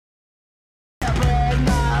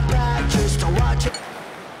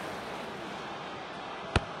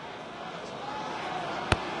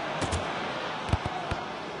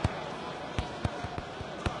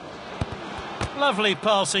Lovely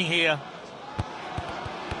passing here.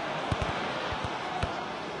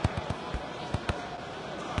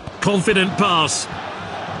 Confident pass.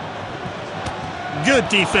 Good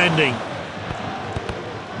defending.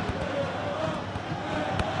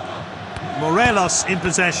 Morelos in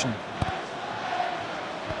possession.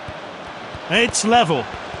 It's level.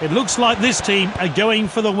 It looks like this team are going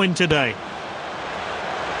for the win today.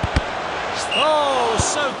 Oh,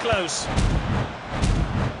 so close.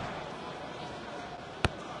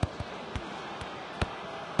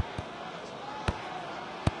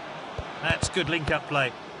 That's good link-up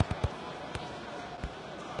play.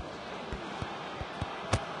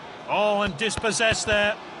 Oh, and dispossessed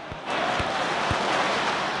there.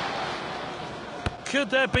 Could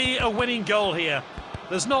there be a winning goal here?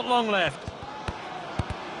 There's not long left.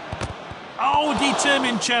 Oh,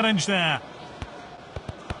 determined challenge there.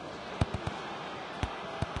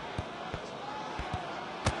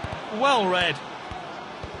 Well read.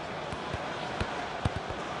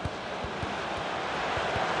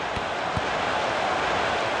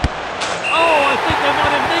 Oh, I think they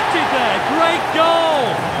might have nicked it there. Great goal!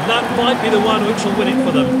 That might be the one which will win it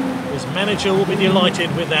for them. His manager will be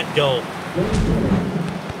delighted with that goal.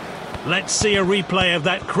 Let's see a replay of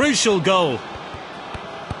that crucial goal.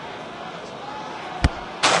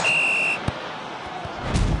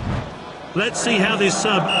 Let's see how this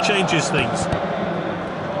sub changes things.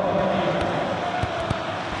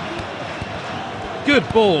 Good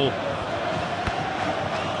ball.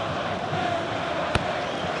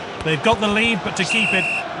 They've got the lead, but to keep it,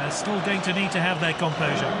 they're still going to need to have their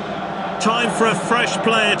composure. Time for a fresh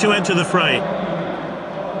player to enter the fray.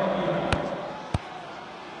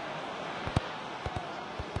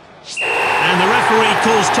 And the referee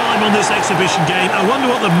calls time on this exhibition game. I wonder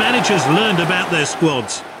what the managers learned about their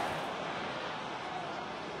squads.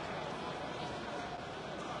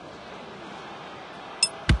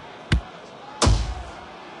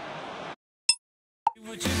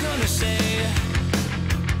 What you gonna say?